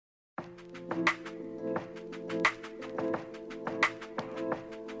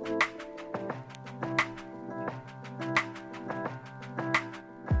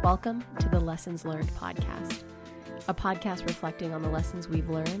Welcome to the Lessons Learned podcast, a podcast reflecting on the lessons we've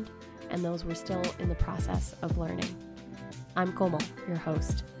learned and those we're still in the process of learning. I'm Komal, your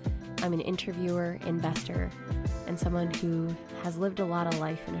host. I'm an interviewer, investor, and someone who has lived a lot of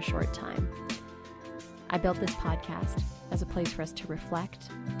life in a short time. I built this podcast as a place for us to reflect,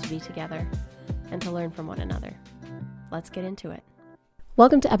 to be together, and to learn from one another. Let's get into it.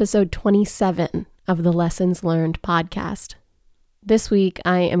 Welcome to episode 27 of the Lessons Learned podcast. This week,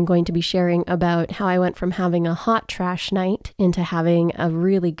 I am going to be sharing about how I went from having a hot trash night into having a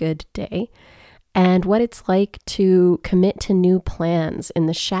really good day, and what it's like to commit to new plans in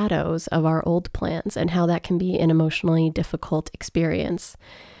the shadows of our old plans and how that can be an emotionally difficult experience.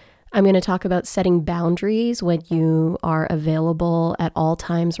 I'm going to talk about setting boundaries when you are available at all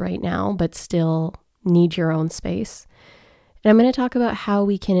times right now, but still need your own space. And I'm going to talk about how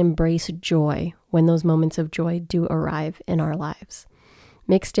we can embrace joy when those moments of joy do arrive in our lives.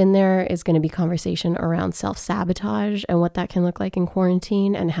 Mixed in there is going to be conversation around self-sabotage and what that can look like in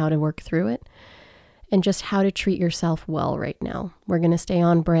quarantine and how to work through it, and just how to treat yourself well right now. We're going to stay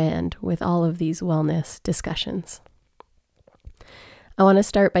on brand with all of these wellness discussions. I want to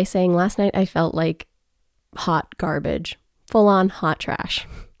start by saying last night I felt like hot garbage, full-on hot trash.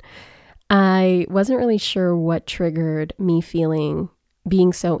 I wasn't really sure what triggered me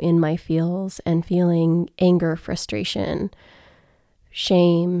being so in my feels and feeling anger, frustration,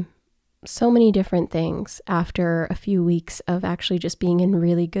 shame, so many different things after a few weeks of actually just being in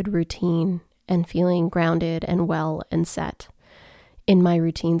really good routine and feeling grounded and well and set in my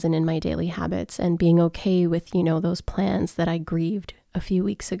routines and in my daily habits and being okay with, those plans that I grieved a few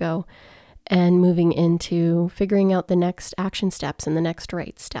weeks ago and moving into figuring out the next action steps and the next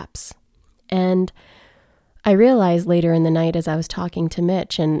right steps. And I realized later in the night as I was talking to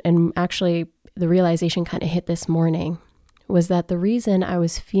Mitch, and actually the realization kind of hit this morning, was that the reason I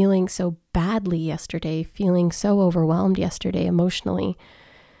was feeling so badly yesterday, feeling so overwhelmed yesterday emotionally,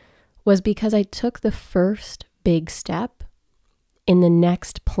 was because I took the first big step in the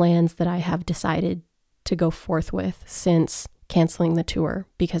next plans that I have decided to go forth with since canceling the tour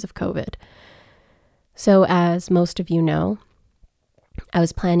because of COVID. So as most of you know, I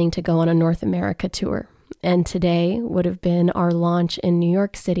was planning to go on a North America tour, and today would have been our launch in New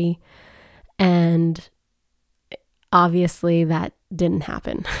York City, and obviously that didn't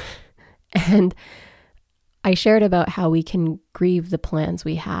happen. And I shared about how we can grieve the plans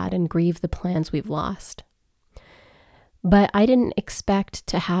we had and grieve the plans we've lost. But I didn't expect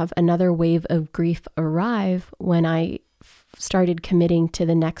to have another wave of grief arrive when I started committing to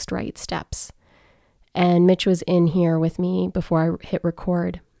the next right steps. And Mitch was in here with me before I hit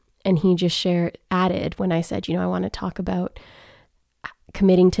record, and he just added when I said, I want to talk about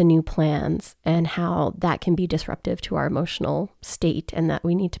committing to new plans and how that can be disruptive to our emotional state and that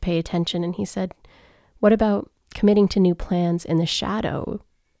we need to pay attention. And he said, what about committing to new plans in the shadow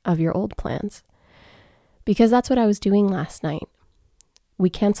of your old plans? Because that's what I was doing last night. We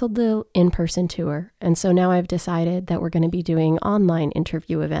canceled the in-person tour, and so now I've decided that we're going to be doing online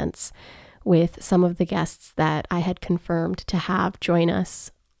interview events with some of the guests that I had confirmed to have join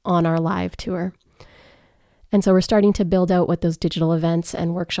us on our live tour. And so we're starting to build out what those digital events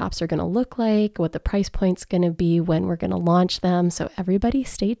and workshops are going to look like, what the price point's going to be, when we're going to launch them. So everybody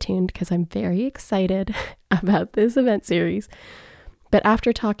stay tuned because I'm very excited about this event series. But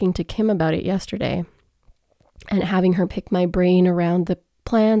after talking to Kim about it yesterday and having her pick my brain around the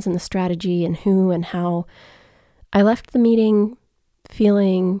plans and the strategy and who and how, I left the meeting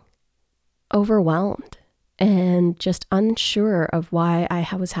feeling overwhelmed and just unsure of why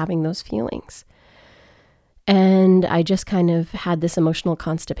I was having those feelings. And I just kind of had this emotional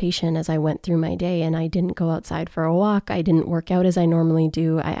constipation as I went through my day, and I didn't go outside for a walk. I didn't work out as I normally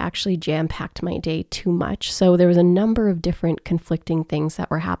do. I actually jam-packed my day too much. So there was a number of different conflicting things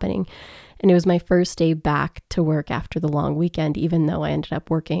that were happening. And it was my first day back to work after the long weekend, even though I ended up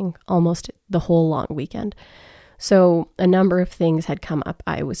working almost the whole long weekend. So a number of things had come up.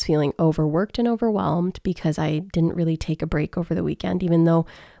 I was feeling overworked and overwhelmed because I didn't really take a break over the weekend, even though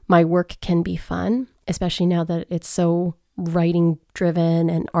my work can be fun, especially now that it's so writing driven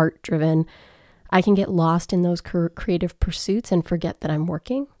and art driven. I can get lost in those creative pursuits and forget that I'm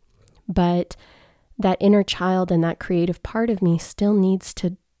working. But that inner child and that creative part of me still needs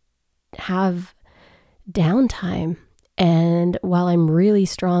to have downtime. And while I'm really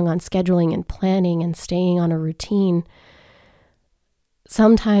strong on scheduling and planning and staying on a routine,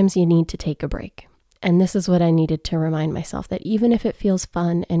 sometimes you need to take a break. And this is what I needed to remind myself, that even if it feels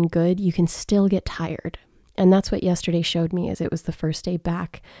fun and good, you can still get tired. And that's what yesterday showed me, as it was the first day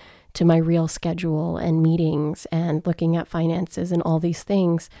back to my real schedule and meetings and looking at finances and all these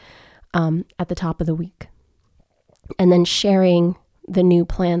things at the top of the week. And then sharing the new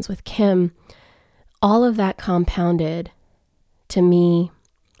plans with Kim, all of that compounded to me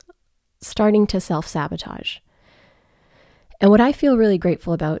starting to self-sabotage. And what I feel really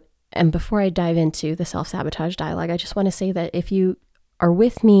grateful about, and before I dive into the self-sabotage dialogue, I just want to say that if you are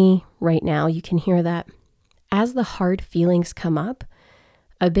with me right now, you can hear that as the hard feelings come up,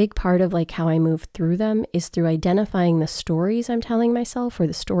 a big part of like how I move through them is through identifying the stories I'm telling myself or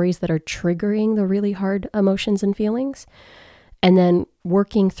the stories that are triggering the really hard emotions and feelings, and then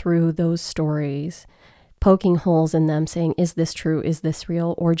working through those stories, poking holes in them, saying, is this true? Is this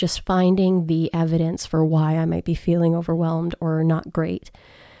real? Or just finding the evidence for why I might be feeling overwhelmed or not great.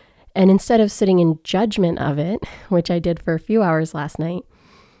 And instead of sitting in judgment of it, which I did for a few hours last night,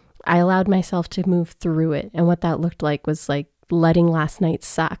 I allowed myself to move through it. And what that looked like was like letting last night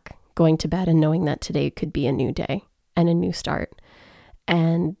suck, going to bed and knowing that today could be a new day and a new start,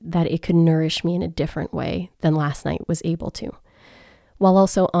 and that it could nourish me in a different way than last night was able to, while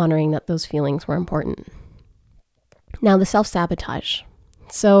also honoring that those feelings were important. Now, the self-sabotage.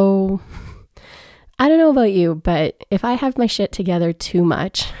 So I don't know about you, but if I have my shit together too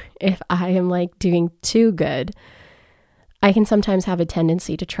much, if I am like doing too good, I can sometimes have a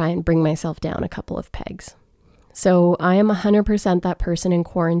tendency to try and bring myself down a couple of pegs. So I am 100% that person in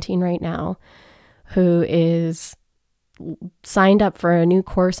quarantine right now who is signed up for a new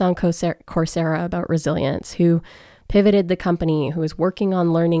course on Coursera about resilience, who pivoted the company, who is working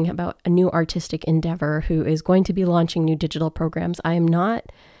on learning about a new artistic endeavor, who is going to be launching new digital programs. I know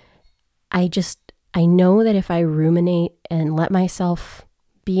that if I ruminate and let myself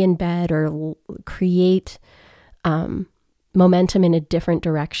be in bed or create momentum in a different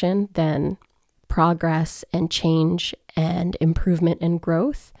direction than progress and change and improvement and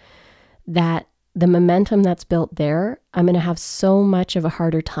growth, that the momentum that's built there, I'm going to have so much of a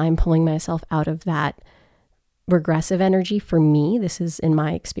harder time pulling myself out of that regressive energy for me, this is in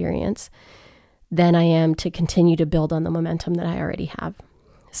my experience, than I am to continue to build on the momentum that I already have.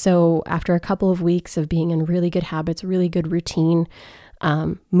 So after a couple of weeks of being in really good habits, really good routine,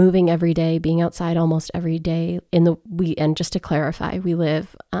 moving every day, being outside almost every day and just to clarify, we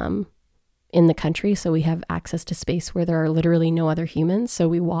live in the country, so we have access to space where there are literally no other humans. So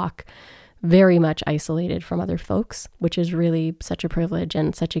we walk very much isolated from other folks, which is really such a privilege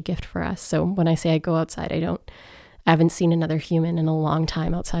and such a gift for us. So when I say I go outside, I haven't seen another human in a long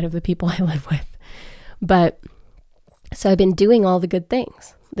time outside of the people I live with. But so I've been doing all the good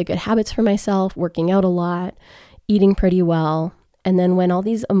things, the good habits for myself, working out a lot, eating pretty well. And then when all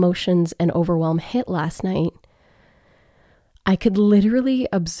these emotions and overwhelm hit last night, I could literally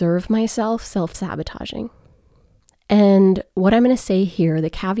observe myself self-sabotaging. And what I'm going to say here, the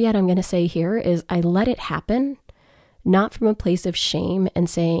caveat I'm going to say here is I let it happen, not from a place of shame and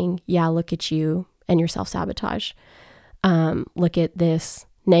saying, yeah, look at you and your self-sabotage. Look at this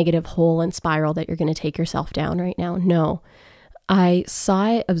negative hole and spiral that you're going to take yourself down right now. No, I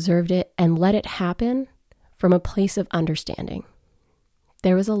saw it, observed it, and let it happen from a place of understanding.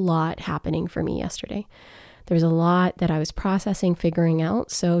 There was a lot happening for me yesterday. There was a lot that I was processing, figuring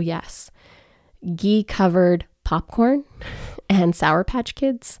out. So yes, ghee-covered popcorn and Sour Patch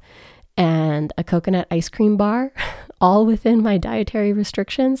Kids and a coconut ice cream bar, all within my dietary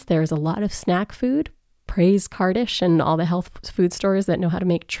restrictions. There's a lot of snack food. Praise Cardish and all the health food stores that know how to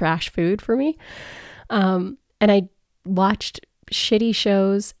make trash food for me. And I watched shitty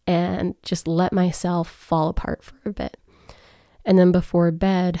shows and just let myself fall apart for a bit. And then before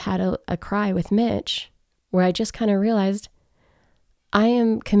bed, had a cry with Mitch where I just kind of realized I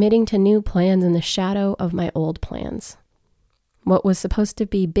am committing to new plans in the shadow of my old plans. What was supposed to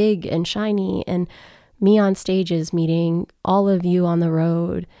be big and shiny and me on stages, meeting all of you on the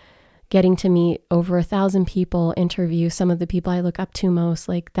road, getting to meet over 1,000 people, interview some of the people I look up to most,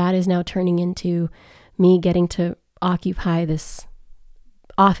 like that is now turning into me getting to occupy this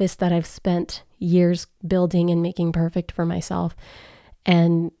office that I've spent years building and making perfect for myself,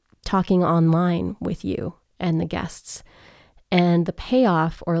 and talking online with you and the guests. And the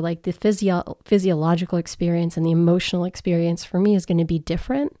payoff, or like the physiological experience and the emotional experience for me, is going to be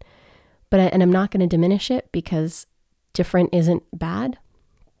different. And I'm not going to diminish it, because different isn't bad,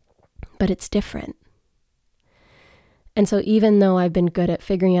 but it's different. And so even though I've been good at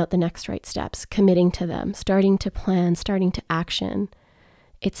figuring out the next right steps, committing to them, starting to plan, starting to action,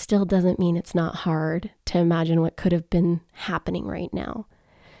 it still doesn't mean it's not hard to imagine what could have been happening right now.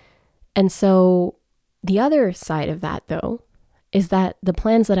 And so the other side of that, though, is that the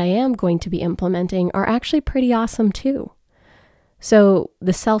plans that I am going to be implementing are actually pretty awesome too. So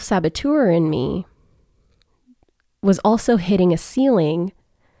the self-saboteur in me was also hitting a ceiling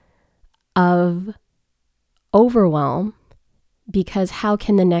of overwhelm, because how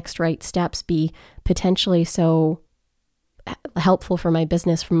can the next right steps be potentially so helpful for my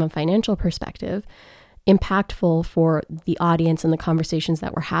business from a financial perspective, impactful for the audience and the conversations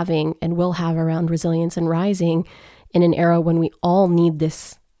that we're having and will have around resilience and rising in an era when we all need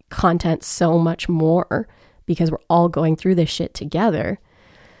this content so much more because we're all going through this shit together.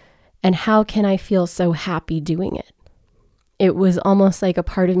 And how can I feel so happy doing it? It was almost like a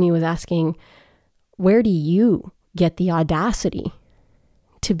part of me was asking, where do you get the audacity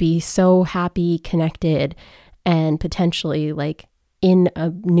to be so happy, connected, and potentially like in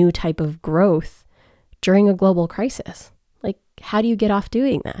a new type of growth during a global crisis? Like, how do you get off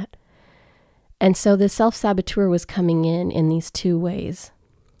doing that? And so the self-saboteur was coming in these two ways.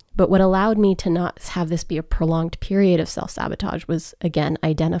 But what allowed me to not have this be a prolonged period of self-sabotage was, again,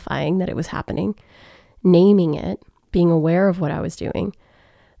 identifying that it was happening, naming it, being aware of what I was doing,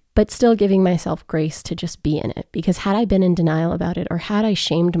 but still giving myself grace to just be in it. Because had I been in denial about it, or had I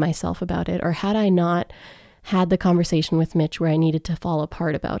shamed myself about it, or had I not had the conversation with Mitch where I needed to fall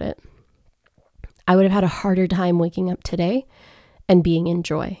apart about it, I would have had a harder time waking up today and being in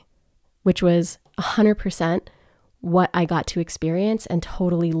joy, which was 100% what I got to experience and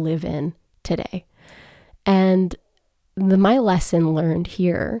totally live in today. And my lesson learned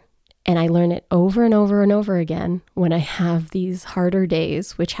here, and I learn it over and over and over again when I have these harder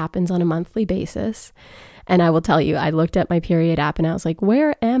days, which happens on a monthly basis. And I will tell you, I looked at my period app and I was like,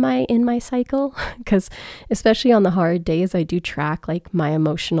 where am I in my cycle? Because especially on the hard days, I do track like my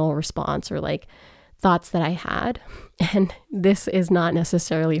emotional response or like thoughts that I had. And this is not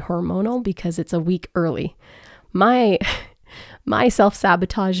necessarily hormonal because it's a week early. My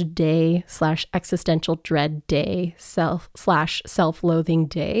self-sabotage day / existential dread day self-loathing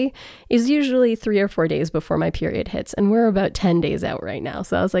day is usually 3 or 4 days before my period hits. And we're about 10 days out right now.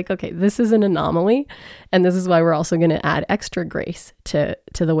 So I was like, okay, this is an anomaly. And this is why we're also going to add extra grace to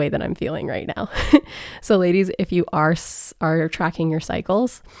the way that I'm feeling right now. So ladies, if you are tracking your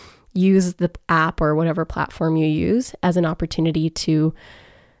cycles, use the app or whatever platform you use as an opportunity to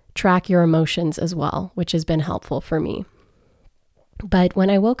track your emotions as well, which has been helpful for me. But when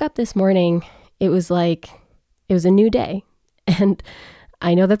I woke up this morning, it was like, it was a new day. And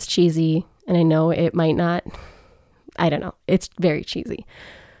I know that's cheesy, and I know it might not, I don't know, it's very cheesy.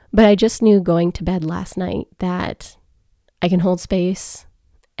 But I just knew going to bed last night that I can hold space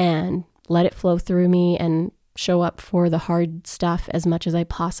and let it flow through me and show up for the hard stuff as much as I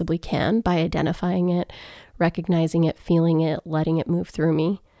possibly can by identifying it, recognizing it, feeling it, letting it move through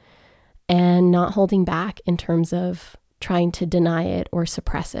me, and not holding back in terms of trying to deny it or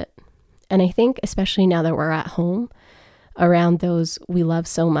suppress it. And I think especially now that we're at home around those we love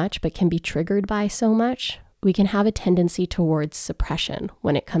so much but can be triggered by so much, we can have a tendency towards suppression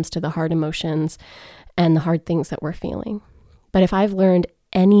when it comes to the hard emotions and the hard things that we're feeling. But if I've learned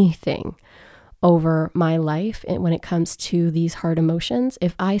anything over my life when it comes to these hard emotions,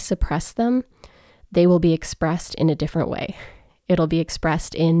 if I suppress them, they will be expressed in a different way. It'll be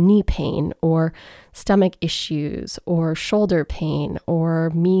expressed in knee pain or stomach issues or shoulder pain or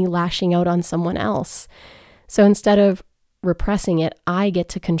me lashing out on someone else. So instead of repressing it, I get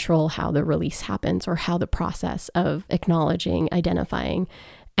to control how the release happens or how the process of acknowledging, identifying,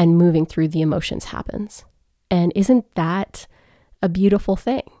 and moving through the emotions happens. And isn't that a beautiful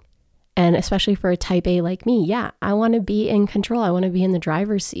thing? And especially for a type A like me, yeah, I want to be in control. I want to be in the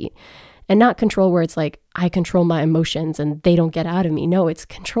driver's seat. And not control where it's like, I control my emotions and they don't get out of me. No, it's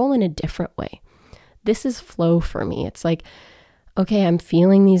control in a different way. This is flow for me. It's like, okay, I'm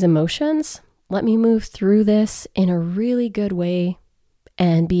feeling these emotions. Let me move through this in a really good way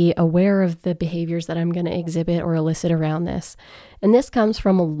and be aware of the behaviors that I'm going to exhibit or elicit around this. And this comes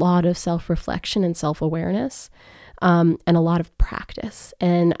from a lot of self-reflection and self-awareness. And a lot of practice.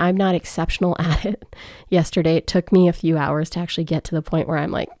 And I'm not exceptional at it. Yesterday, it took me a few hours to actually get to the point where I'm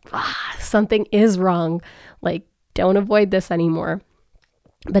like, something is wrong. Like, don't avoid this anymore.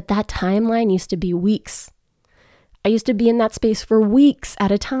 But that timeline used to be weeks. I used to be in that space for weeks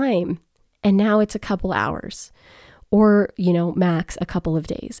at a time. And now it's a couple hours or, max a couple of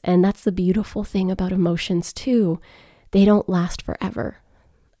days. And that's the beautiful thing about emotions too. They don't last forever.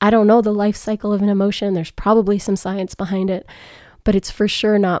 I don't know the life cycle of an emotion. There's probably some science behind it, but it's for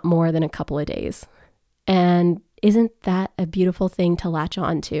sure not more than a couple of days. And isn't that a beautiful thing to latch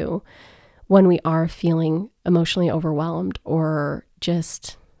on to when we are feeling emotionally overwhelmed or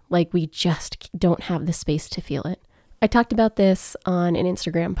just like we just don't have the space to feel it? I talked about this on an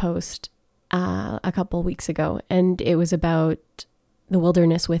Instagram post a couple weeks ago, and it was about the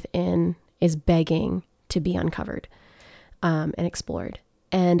wilderness within is begging to be uncovered and explored.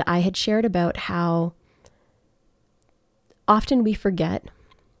 And I had shared about how often we forget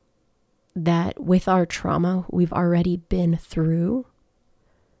that with our trauma, we've already been through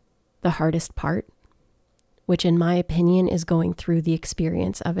the hardest part, which in my opinion is going through the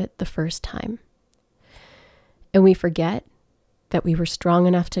experience of it the first time. And we forget that we were strong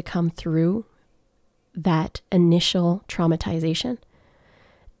enough to come through that initial traumatization,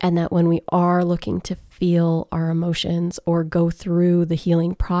 and that when we are looking to feel our emotions or go through the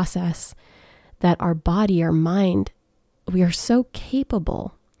healing process, that our body, our mind, we are so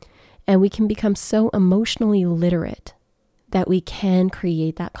capable and we can become so emotionally literate that we can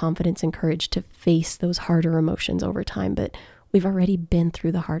create that confidence and courage to face those harder emotions over time. But we've already been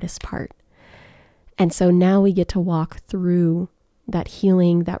through the hardest part. And so now we get to walk through that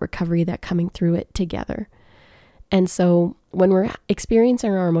healing, that recovery, that coming through it together. And so when we're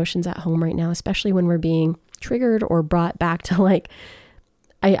experiencing our emotions at home right now, especially when we're being triggered or brought back to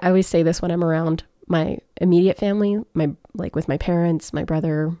I always say this when I'm around my immediate family, with my parents, my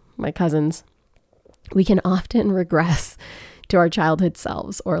brother, my cousins, we can often regress to our childhood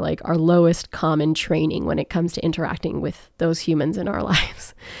selves or our lowest common training when it comes to interacting with those humans in our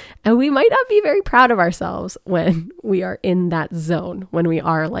lives. And we might not be very proud of ourselves when we are in that zone, when we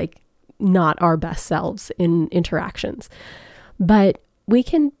are not our best selves in interactions. But we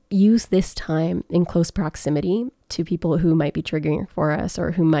can use this time in close proximity to people who might be triggering for us,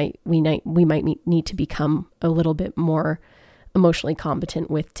 or who we might need to become a little bit more emotionally competent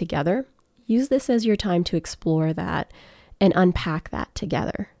with together. Use this as your time to explore that and unpack that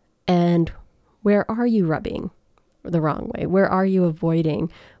together. And where are you rubbing the wrong way? Where are you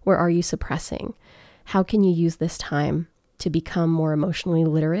avoiding? Where are you suppressing? How can you use this time to become more emotionally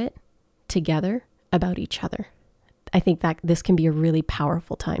literate together about each other? I think that this can be a really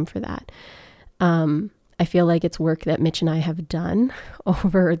powerful time for that. I feel like it's work that Mitch and I have done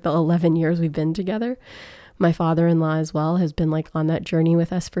over the 11 years we've been together. My father-in-law as well has been on that journey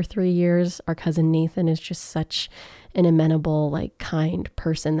with us for 3 years. Our cousin Nathan is just such an amenable, kind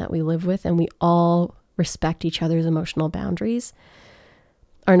person that we live with, and we all respect each other's emotional boundaries.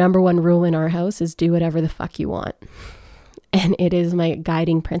 Our number one rule in our house is do whatever the fuck you want. And it is my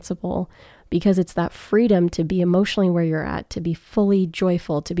guiding principle, because it's that freedom to be emotionally where you're at, to be fully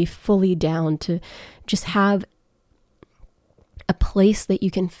joyful, to be fully down, to just have a place that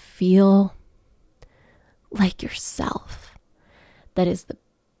you can feel like yourself. That is the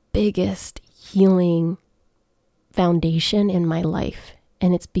biggest healing foundation in my life.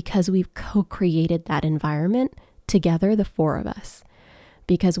 And it's because we've co-created that environment together, the four of us,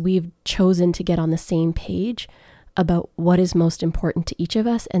 because we've chosen to get on the same page about what is most important to each of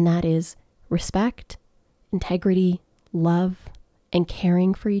us. And that is respect, integrity, love, and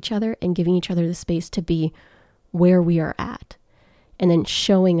caring for each other, and giving each other the space to be where we are at. And then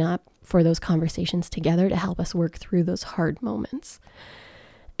showing up for those conversations together to help us work through those hard moments.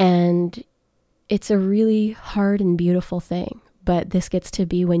 And it's a really hard and beautiful thing, but this gets to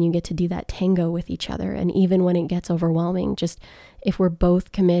be when you get to do that tango with each other. And even when it gets overwhelming, just if we're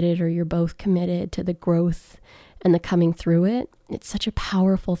both committed, or you're both committed to the growth and the coming through it, it's such a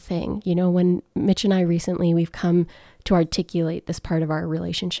powerful thing. When Mitch and I recently, we've come to articulate this part of our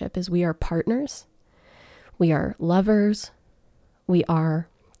relationship is we are partners, we are lovers, we are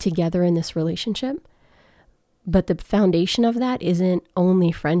together in this relationship. But the foundation of that isn't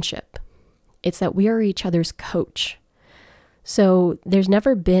only friendship. It's that we are each other's coach. So there's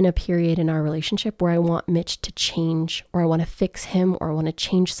never been a period in our relationship where I want Mitch to change, or I want to fix him, or I want to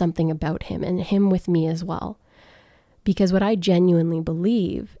change something about him, and him with me as well. Because what I genuinely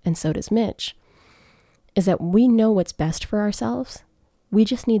believe, and so does Mitch, is that we know what's best for ourselves. We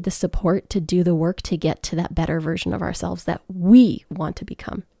just need the support to do the work to get to that better version of ourselves that we want to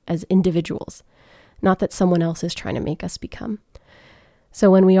become as individuals, not that someone else is trying to make us become.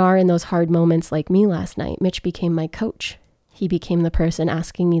 So when we are in those hard moments like me last night, Mitch became my coach. He became the person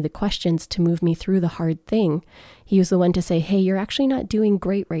asking me the questions to move me through the hard thing. He was the one to say, hey, you're actually not doing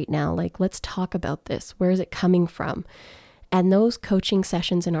great right now. Let's talk about this. Where is it coming from? And those coaching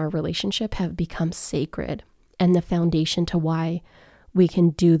sessions in our relationship have become sacred and the foundation to why we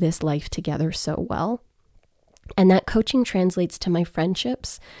can do this life together so well. And that coaching translates to my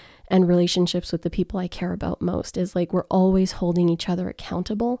friendships and relationships with the people I care about most. Is we're always holding each other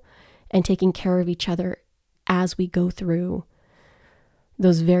accountable and taking care of each other as we go through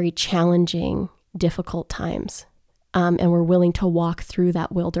those very challenging, difficult times. And we're willing to walk through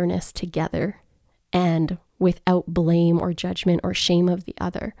that wilderness together, and without blame or judgment or shame of the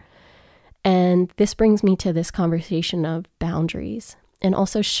other. And this brings me to this conversation of boundaries and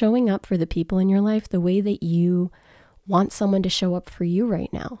also showing up for the people in your life the way that you want someone to show up for you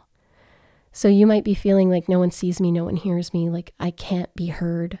right now. So you might be feeling like no one sees me, no one hears me, like I can't be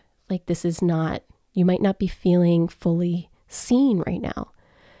heard, like this is not, you might not be feeling fully seen right now.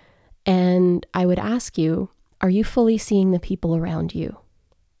 And I would ask you, are you fully seeing the people around you?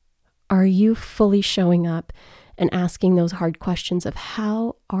 Are you fully showing up and asking those hard questions of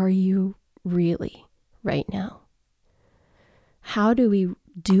how are you really right now? How do we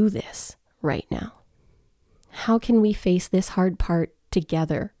do this right now? How can we face this hard part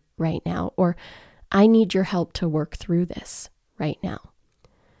together right now? Or I need your help to work through this right now.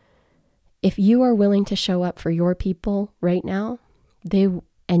 If you are willing to show up for your people right now,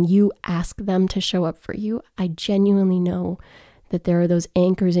 and you ask them to show up for you, I genuinely know that there are those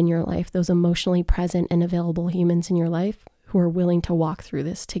anchors in your life, those emotionally present and available humans in your life who are willing to walk through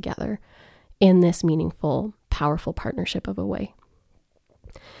this together in this meaningful, powerful partnership of a way.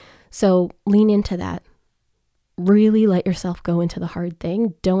 So lean into that. Really let yourself go into the hard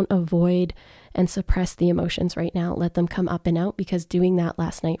thing. Don't avoid and suppress the emotions right now. Let them come up and out, because doing that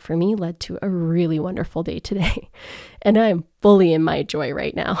last night for me led to a really wonderful day today. And I'm fully in my joy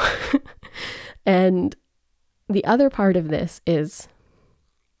right now. And the other part of this is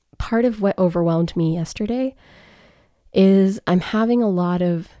part of what overwhelmed me yesterday is I'm having a lot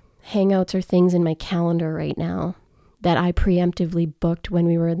of hangouts or things in my calendar right now that I preemptively booked when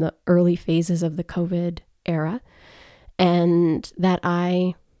we were in the early phases of the COVID era, and that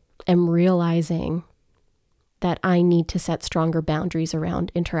I am realizing that I need to set stronger boundaries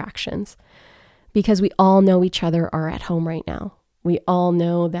around interactions, because we all know each other are at home right now. We all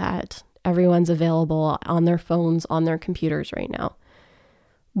know that everyone's available on their phones, on their computers right now.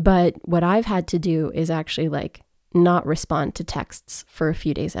 But what I've had to do is actually not respond to texts for a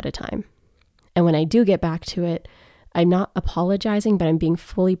few days at a time. And when I do get back to it, I'm not apologizing, but I'm being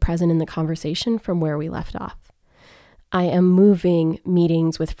fully present in the conversation from where we left off. I am moving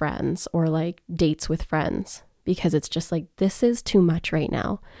meetings with friends or dates with friends, because it's just this is too much right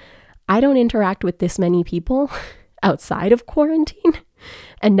now. I don't interact with this many people outside of quarantine.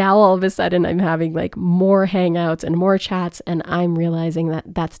 And now all of a sudden I'm having more hangouts and more chats, and I'm realizing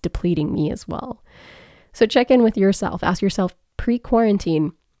that that's depleting me as well. So check in with yourself. Ask yourself,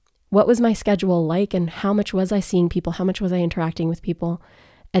 pre-quarantine, what was my schedule like, and how much was I seeing people? How much was I interacting with people?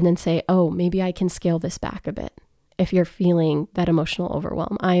 And then say, oh, maybe I can scale this back a bit. If you're feeling that emotional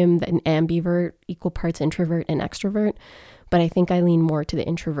overwhelm, I am an ambivert, equal parts introvert and extrovert, but I think I lean more to the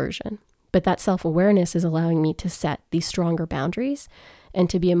introversion. But that self-awareness is allowing me to set these stronger boundaries and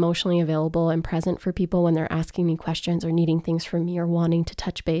to be emotionally available and present for people when they're asking me questions or needing things from me or wanting to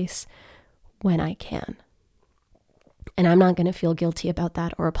touch base when I can. And I'm not going to feel guilty about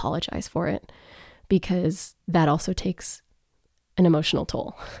that or apologize for it, because that also takes an emotional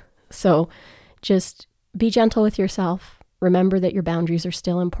toll. So just be gentle with yourself. Remember that your boundaries are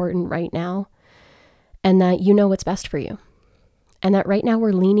still important right now, and that you know what's best for you. And that right now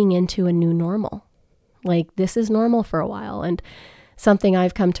we're leaning into a new normal. This is normal for a while. And something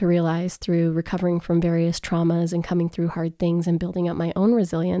I've come to realize through recovering from various traumas and coming through hard things and building up my own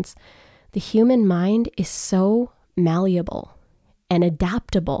resilience, the human mind is so malleable and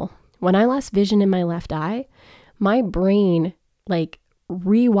adaptable. When I lost vision in my left eye, my brain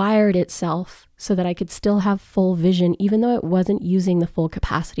rewired itself so that I could still have full vision, even though it wasn't using the full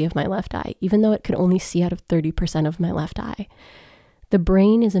capacity of my left eye, even though it could only see out of 30% of my left eye. The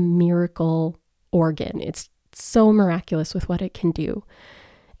brain is a miracle organ. It's so miraculous with what it can do.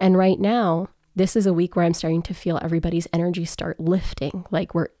 And right now, this is a week where I'm starting to feel everybody's energy start lifting.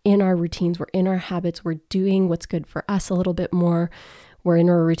 We're in our routines, we're in our habits, we're doing what's good for us a little bit more. We're in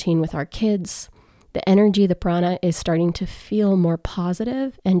our routine with our kids. The energy, the prana is starting to feel more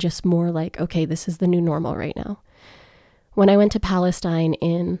positive and just more okay, this is the new normal right now. When I went to Palestine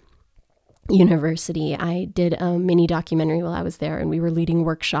in university, I did a mini documentary while I was there, and we were leading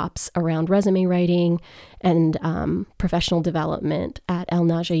workshops around resume writing and professional development at El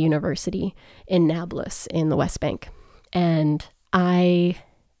Naja University in Nablus in the West Bank. And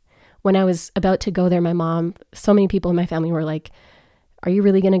when I was about to go there, my mom, so many people in my family were like, are you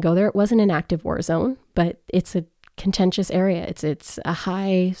really going to go there? It wasn't an active war zone, but it's a contentious area. It's a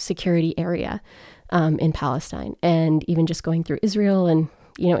high security area in Palestine. And even just going through Israel, and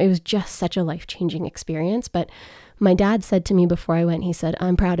it was just such a life-changing experience. But my dad said to me before I went, he said,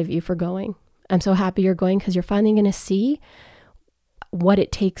 I'm proud of you for going. I'm so happy you're going, because you're finally going to see what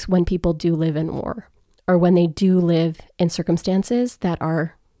it takes when people do live in war, or when they do live in circumstances that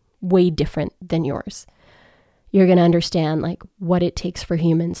are way different than yours. you're going to understand like what it takes for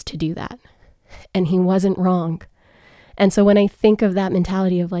humans to do that. And he wasn't wrong. And so when I think of that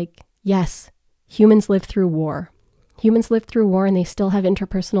mentality of like, yes, humans live through war. Humans live through war and they still have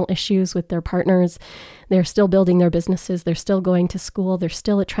interpersonal issues with their partners. They're still building their businesses. They're still going to school. They're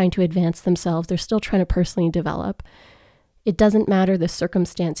still trying to advance themselves. They're still trying to personally develop. It doesn't matter the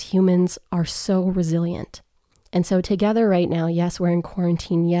circumstance. Humans are so resilient. And so together right now, yes, we're in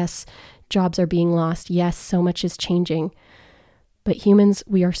quarantine. Yes, jobs are being lost. Yes, so much is changing. But humans,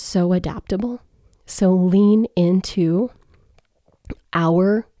 we are so adaptable. So lean into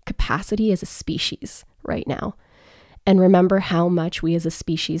our capacity as a species right now. And remember how much we as a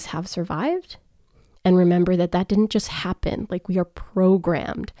species have survived. And remember that that didn't just happen. Like we are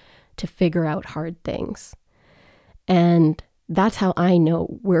programmed to figure out hard things. And that's how I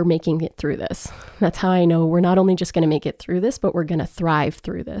know we're making it through this. That's how I know we're not only just going to make it through this, but we're going to thrive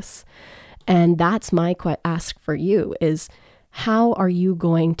through this. And that's my ask for you is, how are you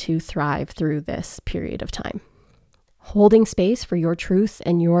going to thrive through this period of time? Holding space for your truth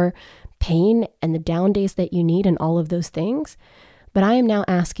and your pain and the down days that you need and all of those things. But I am now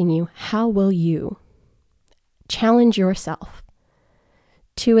asking you, how will you challenge yourself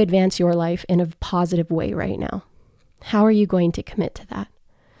to advance your life in a positive way right now? How are you going to commit to that?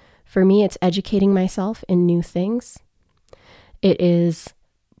 For me, it's educating myself in new things. It is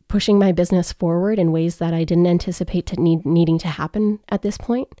pushing my business forward in ways that I didn't anticipate needing to happen at this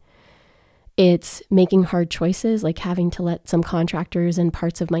point. It's making hard choices, like having to let some contractors and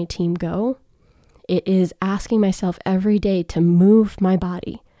parts of my team go. It is asking myself every day to move my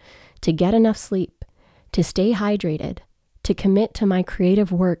body, to get enough sleep, to stay hydrated, to commit to my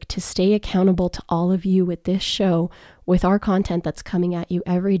creative work, to stay accountable to all of you with this show, with our content that's coming at you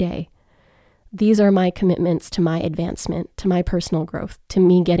every day. These are my commitments to my advancement, to my personal growth, to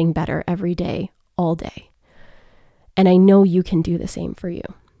me getting better every day, all day. And I know you can do the same for you.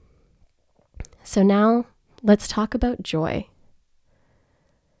 So now let's talk about joy.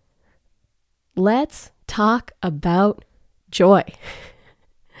 Let's talk about joy.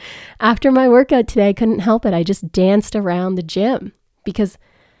 After my workout today, I couldn't help it. I just danced around the gym because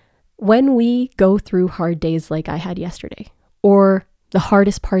when we go through hard days like I had yesterday, or the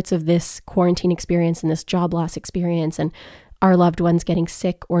hardest parts of this quarantine experience and this job loss experience, and our loved ones getting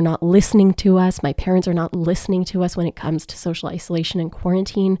sick or not listening to us. My parents are not listening to us when it comes to social isolation and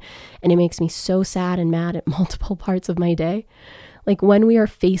quarantine. And it makes me so sad and mad at multiple parts of my day. Like when we are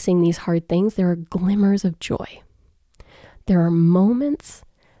facing these hard things, there are glimmers of joy. There are moments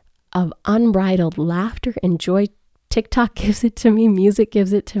of unbridled laughter and joy. TikTok gives it to me. Music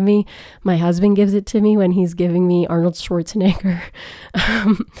gives it to me. My husband gives it to me when he's giving me Arnold Schwarzenegger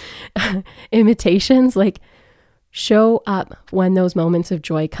imitations. Like, show up when those moments of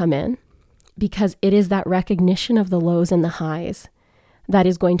joy come in, because it is that recognition of the lows and the highs that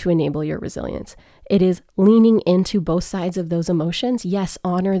is going to enable your resilience. It is leaning into both sides of those emotions. Yes,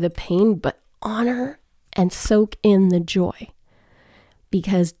 honor the pain, but honor and soak in the joy,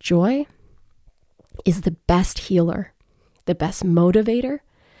 because joy is the best healer, the best motivator,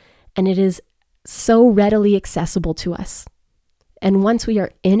 and it is so readily accessible to us. And once we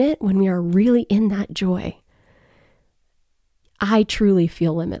are in it, when we are really in that joy, I truly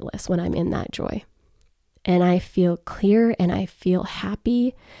feel limitless when I'm in that joy. And I feel clear and I feel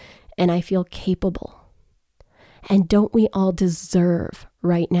happy and I feel capable. And don't we all deserve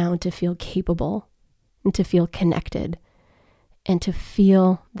right now to feel capable and to feel connected and to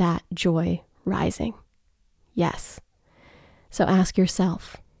feel that joy rising? Yes. So ask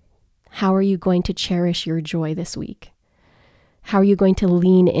yourself, how are you going to cherish your joy this week? How are you going to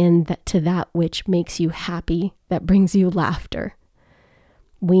lean in to that which makes you happy, that brings you laughter?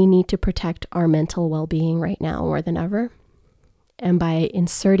 We need to protect our mental well-being right now more than ever. And by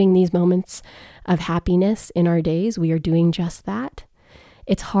inserting these moments of happiness in our days, we are doing just that.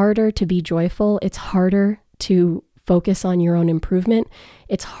 It's harder to be joyful. It's harder to focus on your own improvement.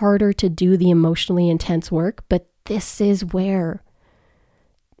 It's harder to do the emotionally intense work, but this is where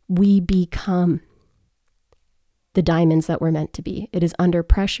we become the diamonds that we're meant to be. It is under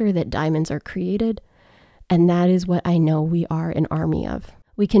pressure that diamonds are created, and that is what I know we are an army of.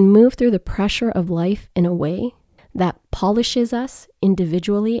 We can move through the pressure of life in a way that polishes us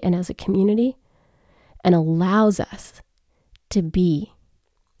individually and as a community and allows us to be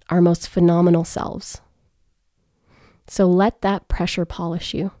our most phenomenal selves. So let that pressure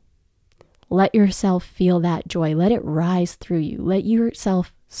polish you. Let yourself feel that joy. Let it rise through you. Let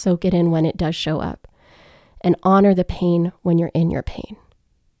yourself soak it in when it does show up. And honor the pain when you're in your pain.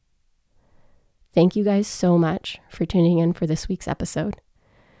 Thank you guys so much for tuning in for this week's episode.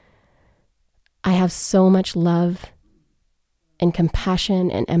 I have so much love and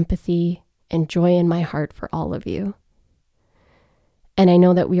compassion and empathy and joy in my heart for all of you. And I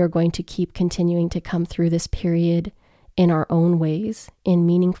know that we are going to keep continuing to come through this period in our own ways, in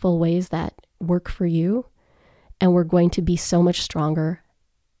meaningful ways that work for you. And we're going to be so much stronger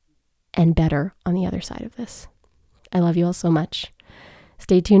and better on the other side of this. I love you all so much.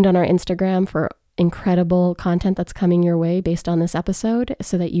 Stay tuned on our Instagram for incredible content that's coming your way based on this episode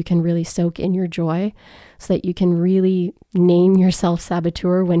so that you can really soak in your joy, so that you can really name your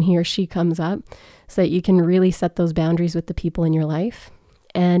self-saboteur when he or she comes up, so that you can really set those boundaries with the people in your life.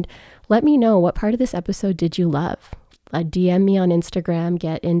 And let me know, what part of this episode did you love? DM me on Instagram,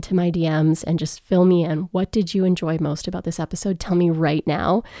 get into my DMs and just fill me in. What did you enjoy most about this episode? Tell me right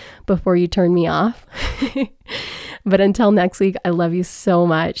now before you turn me off. But until next week, I love you so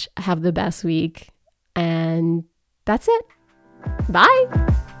much. Have the best week. And that's it. Bye.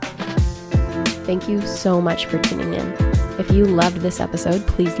 Thank you so much for tuning in. If you loved this episode,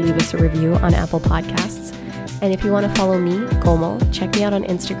 please leave us a review on Apple Podcasts. And if you want to follow me, Komal, check me out on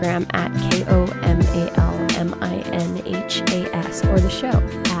Instagram at KOMALMINHAS or the show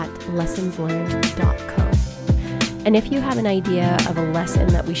at lessonslearned.co. And if you have an idea of a lesson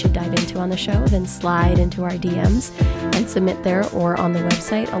that we should dive into on the show, then slide into our DMs and submit there or on the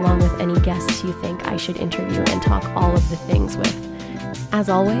website along with any guests you think I should interview and talk all of the things with. As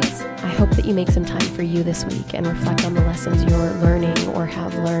always, I hope that you make some time for you this week and reflect on the lessons you're learning or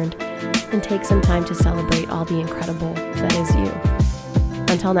have learned, and take some time to celebrate all the incredible that is you.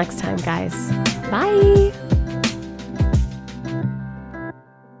 Until next time, guys. Bye!